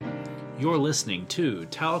You're listening to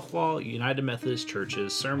Tahlequah United Methodist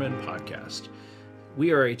Church's Sermon Podcast.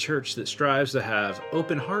 We are a church that strives to have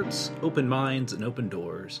open hearts, open minds, and open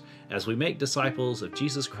doors as we make disciples of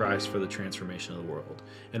Jesus Christ for the transformation of the world.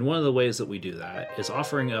 And one of the ways that we do that is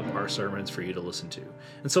offering up our sermons for you to listen to.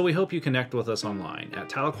 And so we hope you connect with us online at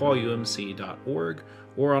tahlequahumc.org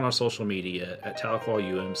or on our social media at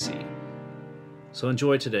tahlequahumc. So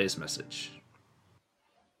enjoy today's message.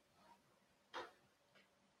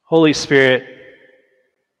 Holy Spirit,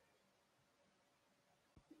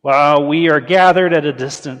 while we are gathered at a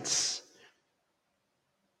distance,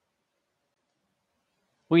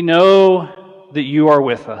 we know that you are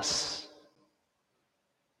with us.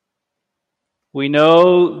 We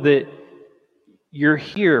know that you're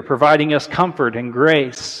here providing us comfort and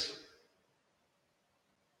grace.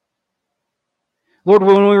 Lord,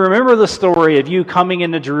 when we remember the story of you coming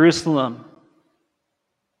into Jerusalem,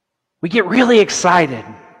 we get really excited.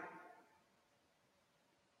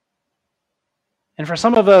 And for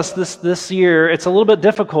some of us this year, it's a little bit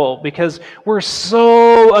difficult because we're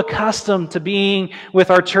so accustomed to being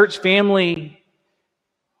with our church family,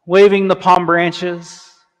 waving the palm branches.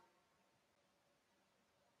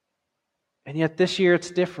 And yet this year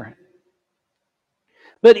it's different.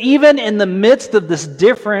 But even in the midst of this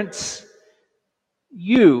difference,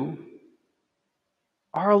 you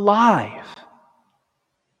are alive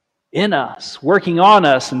in us, working on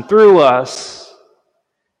us and through us.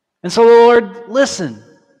 And so, Lord, listen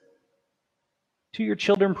to your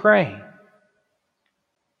children pray.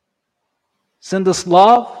 Send us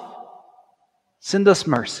love, send us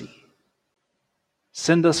mercy,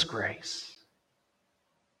 send us grace.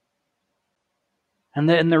 And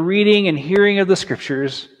that in the reading and hearing of the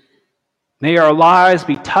Scriptures, may our lives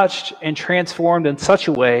be touched and transformed in such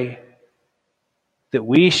a way that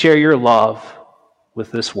we share your love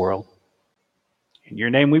with this world. In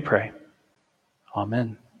your name we pray.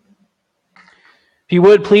 Amen. If you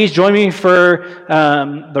would, please join me for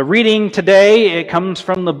the reading today. It comes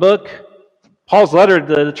from the book, Paul's letter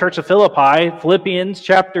to the Church of Philippi, Philippians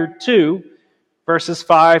chapter 2, verses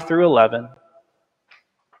 5 through 11.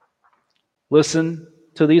 Listen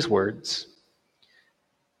to these words.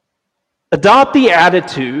 Adopt the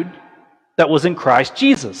attitude that was in Christ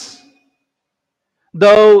Jesus.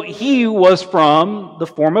 Though he was from the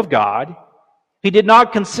form of God, he did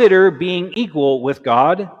not consider being equal with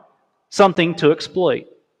God something to exploit.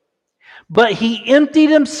 But he emptied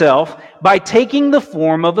himself by taking the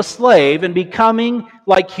form of a slave and becoming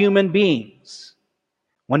like human beings.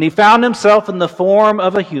 When he found himself in the form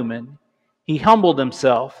of a human, he humbled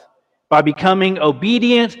himself by becoming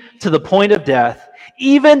obedient to the point of death,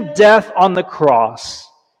 even death on the cross.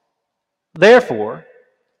 Therefore,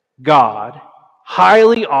 God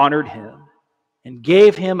highly honored him and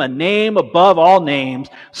gave him a name above all names,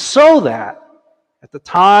 so that at the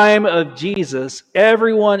time of Jesus,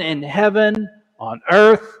 everyone in heaven, on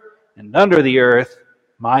earth, and under the earth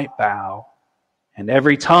might bow, and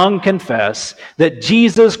every tongue confess that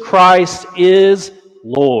Jesus Christ is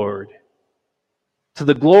Lord, to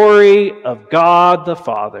the glory of God the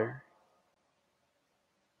Father.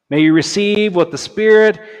 May you receive what the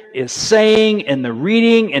Spirit is saying in the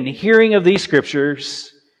reading and hearing of these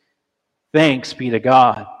Scriptures. Thanks be to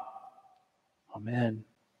God. Amen.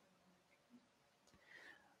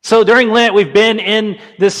 So during Lent, we've been in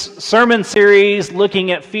this sermon series looking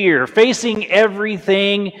at fear, facing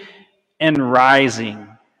everything and rising.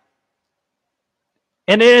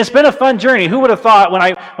 And it's been a fun journey. Who would have thought when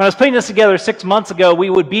I was putting this together 6 months ago, we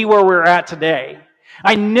would be where we're at today?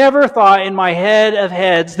 I never thought in my head of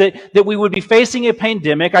heads that we would be facing a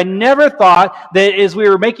pandemic. I never thought that as we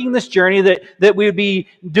were making this journey that we would be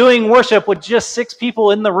doing worship with just 6 people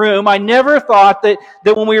in the room. I never thought that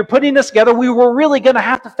when we were putting this together, we were really going to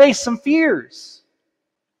have to face some fears.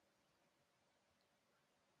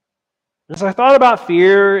 As I thought about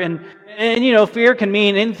fear, and you know, fear can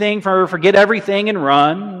mean anything from forget everything and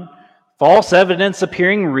run, false evidence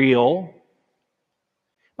appearing real.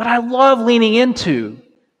 But I love leaning into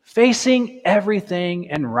facing everything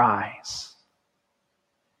and rise.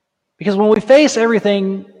 Because when we face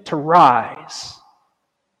everything to rise,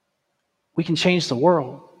 we can change the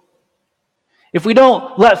world. If we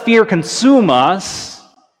don't let fear consume us,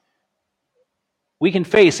 we can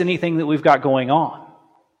face anything that we've got going on.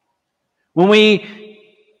 When we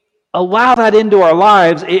allow that into our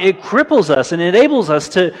lives, it cripples us and enables us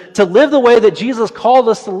to live the way that Jesus called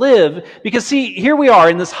us to live. Because see, here we are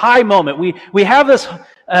in this high moment. We have this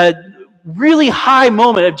really high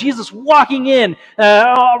moment of Jesus walking in,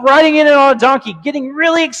 riding in on a donkey, getting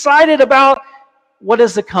really excited about what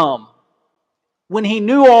is to come, when he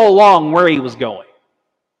knew all along where he was going.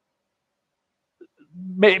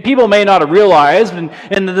 People may not have realized,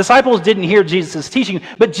 and the disciples didn't hear Jesus' teaching,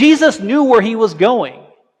 but Jesus knew where he was going.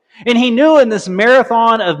 And he knew in this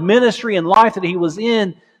marathon of ministry and life that he was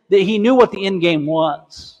in, that he knew what the end game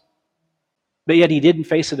was. But yet he didn't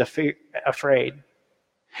face it afraid.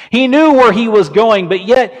 He knew where he was going, but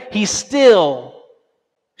yet he still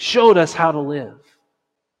showed us how to live.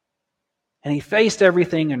 And he faced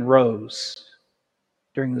everything and rose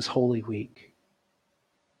during this Holy Week.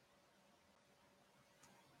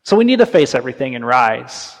 So we need to face everything and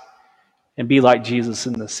rise and be like Jesus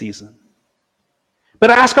in this season. But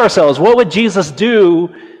ask ourselves, what would Jesus do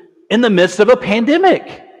in the midst of a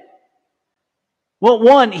pandemic? Well,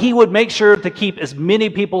 one, he would make sure to keep as many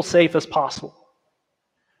people safe as possible.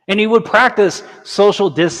 And he would practice social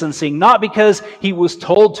distancing, not because he was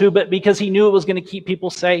told to, but because he knew it was going to keep people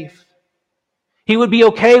safe. He would be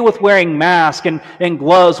okay with wearing masks and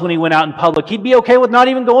gloves when he went out in public. He'd be okay with not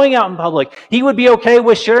even going out in public. He would be okay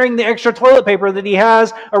with sharing the extra toilet paper that he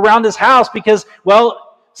has around his house because,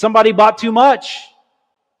 well, somebody bought too much.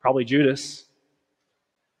 Probably Judas.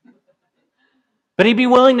 But he'd be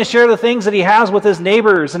willing to share the things that he has with his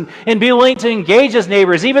neighbors and be willing to engage his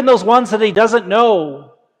neighbors, even those ones that he doesn't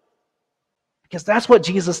know. Because that's what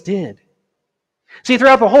Jesus did. See,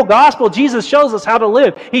 throughout the whole gospel, Jesus shows us how to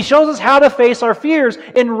live. He shows us how to face our fears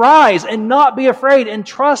and rise and not be afraid and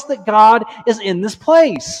trust that God is in this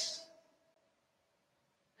place.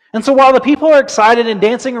 And so while the people are excited and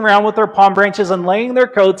dancing around with their palm branches and laying their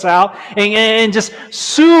coats out and just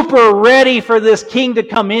super ready for this king to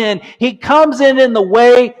come in, he comes in the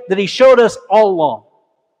way that he showed us all along.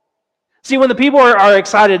 See, when the people are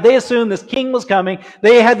excited, they assume this king was coming.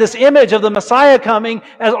 They had this image of the Messiah coming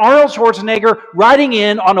as Arnold Schwarzenegger riding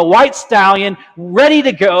in on a white stallion, ready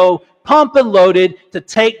to go, pumped and loaded to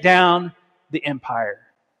take down the empire.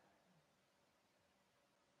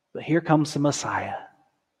 But here comes the Messiah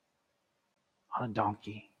on a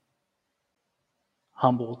donkey,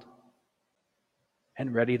 humbled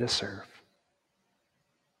and ready to serve.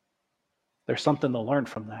 There's something to learn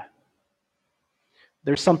from that.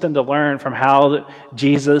 There's something to learn from how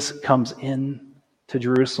Jesus comes in to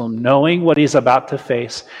Jerusalem, knowing what he's about to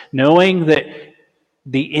face, knowing that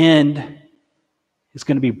the end is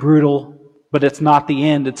going to be brutal, but it's not the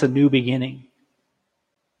end, it's a new beginning.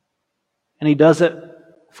 And he does it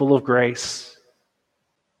full of grace.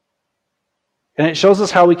 And it shows us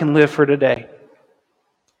how we can live for today.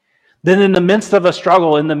 Then in the midst of a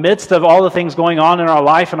struggle, in the midst of all the things going on in our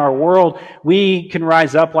life and our world, we can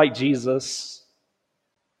rise up like Jesus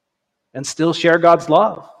and still share God's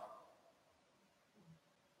love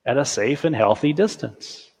at a safe and healthy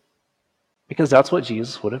distance. Because that's what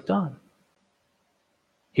Jesus would have done.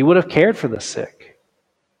 He would have cared for the sick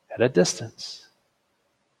at a distance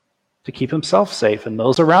to keep himself safe and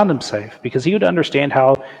those around him safe, because he would understand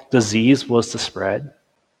how disease was to spread.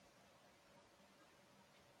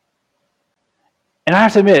 And I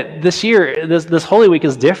have to admit, this year, this Holy Week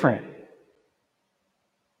is different.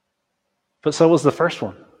 But so was the first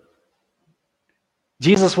one.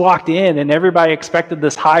 Jesus walked in and everybody expected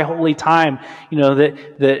this high holy time,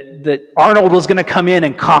 that Arnold was going to come in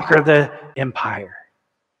and conquer the empire.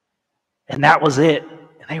 And that was it.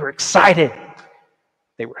 And they were excited.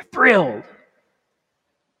 They were thrilled.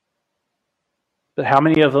 But how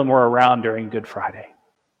many of them were around during Good Friday?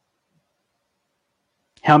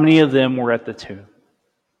 How many of them were at the tomb?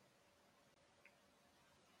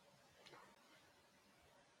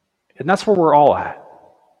 And that's where we're all at.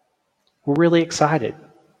 We're really excited.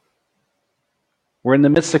 We're in the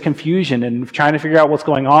midst of confusion and trying to figure out what's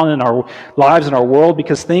going on in our lives and our world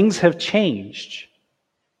because things have changed.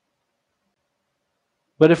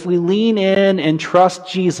 But if we lean in and trust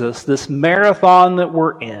Jesus, this marathon that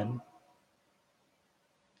we're in,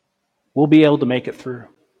 we'll be able to make it through.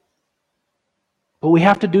 But we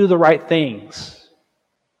have to do the right things.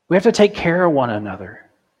 We have to take care of one another.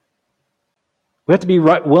 We have to be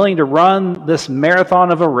willing to run this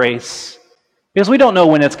marathon of a race because we don't know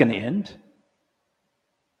when it's going to end.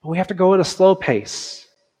 But we have to go at a slow pace,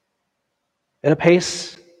 at a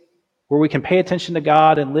pace where we can pay attention to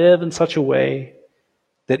God and live in such a way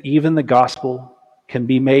that even the gospel can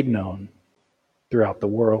be made known throughout the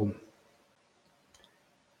world.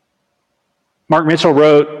 Mark Mitchell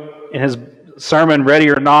wrote in his sermon, Ready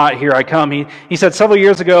or Not, Here I Come, he said, several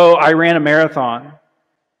years ago, I ran a marathon,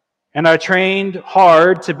 and I trained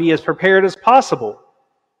hard to be as prepared as possible.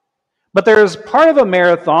 But there's part of a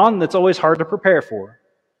marathon that's always hard to prepare for.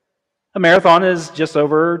 A marathon is just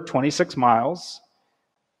over 26 miles,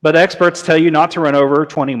 but experts tell you not to run over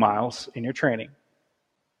 20 miles in your training.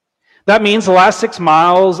 That means the last 6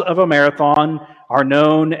 miles of a marathon are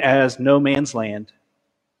known as no man's land.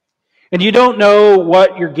 And you don't know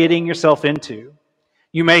what you're getting yourself into.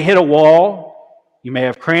 You may hit a wall. You may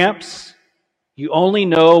have cramps. You only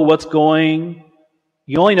know that's going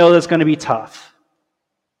to be tough.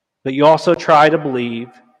 But you also try to believe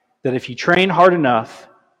that if you train hard enough,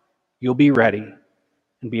 you'll be ready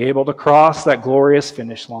and be able to cross that glorious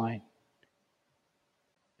finish line.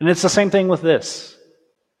 And it's the same thing with this,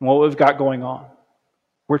 and what we've got going on.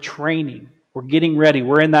 We're training. We're getting ready.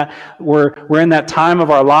 We're in that time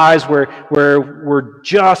of our lives where we're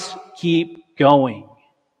just keep going.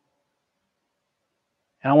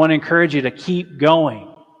 And I want to encourage you to keep going.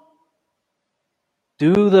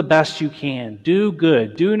 Do the best you can. Do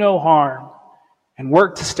good. Do no harm. And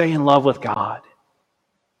work to stay in love with God.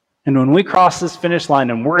 And when we cross this finish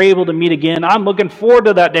line and we're able to meet again, I'm looking forward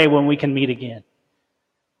to that day when we can meet again.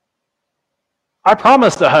 I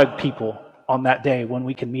promise to hug people on that day when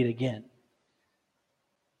we can meet again.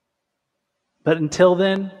 But until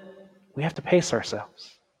then, we have to pace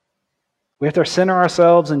ourselves. We have to center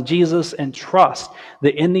ourselves in Jesus and trust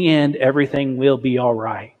that in the end, everything will be all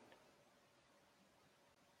right.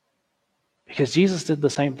 Because Jesus did the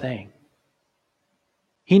same thing.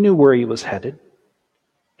 He knew where he was headed.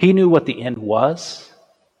 He knew what the end was.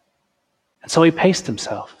 And so he paced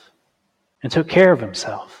himself and took care of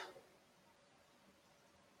himself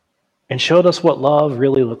and showed us what love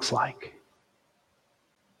really looks like.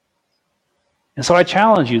 And so I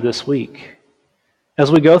challenge you this week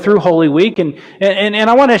as we go through Holy Week, and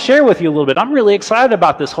I want to share with you a little bit. I'm really excited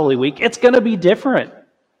about this Holy Week. It's going to be different.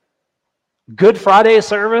 Good Friday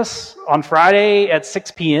service on Friday at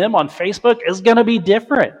 6 p.m. on Facebook is going to be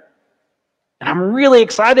different. And I'm really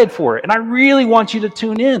excited for it. And I really want you to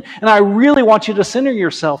tune in. And I really want you to center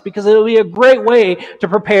yourself because it'll be a great way to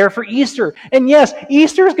prepare for Easter. And yes,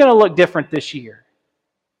 Easter is going to look different this year.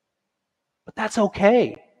 But that's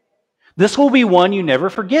okay. This will be one you never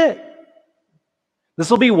forget.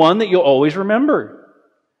 This will be one that you'll always remember.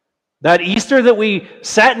 That Easter that we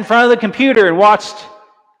sat in front of the computer and watched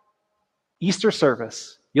Easter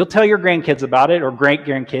service. You'll tell your grandkids about it, or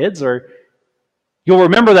great-grandkids, or you'll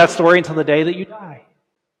remember that story until the day that you die.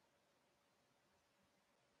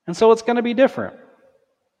 And so it's going to be different.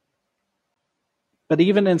 But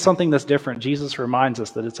even in something that's different, Jesus reminds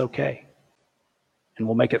us that it's okay. And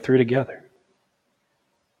we'll make it through together.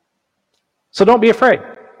 So don't be afraid.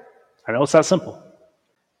 I know it's that simple.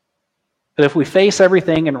 But if we face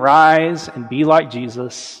everything and rise and be like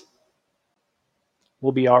Jesus,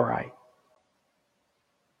 we'll be all right.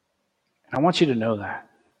 And I want you to know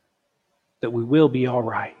that we will be all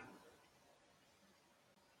right.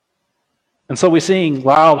 And so we sing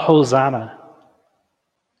loud Hosanna.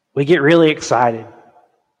 We get really excited.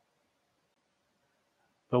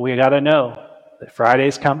 But we got to know that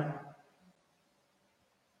Friday's coming.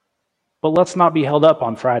 But let's not be held up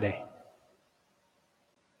on Friday.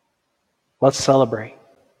 Let's celebrate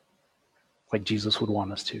like Jesus would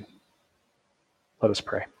want us to. Let us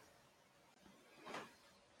pray.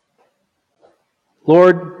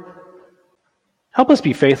 Lord, help us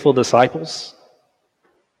be faithful disciples.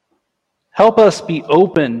 Help us be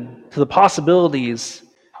open to the possibilities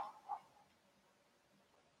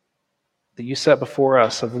that you set before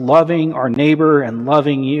us of loving our neighbor and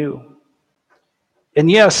loving you. And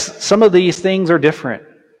yes, some of these things are different.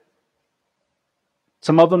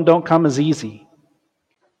 Some of them don't come as easy.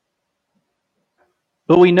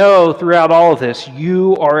 But we know throughout all of this,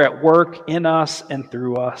 you are at work in us and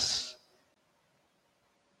through us.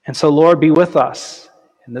 And so, Lord, be with us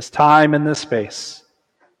in this time and this space.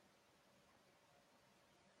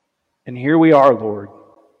 And here we are, Lord.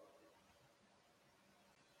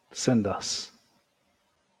 Send us.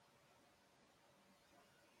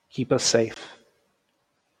 Keep us safe.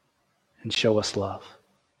 And show us love.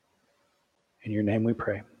 In your name we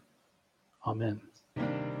pray. Amen.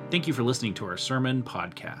 Thank you for listening to our sermon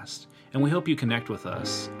podcast, and we hope you connect with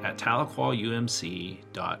us at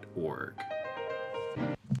tahlequahumc.org.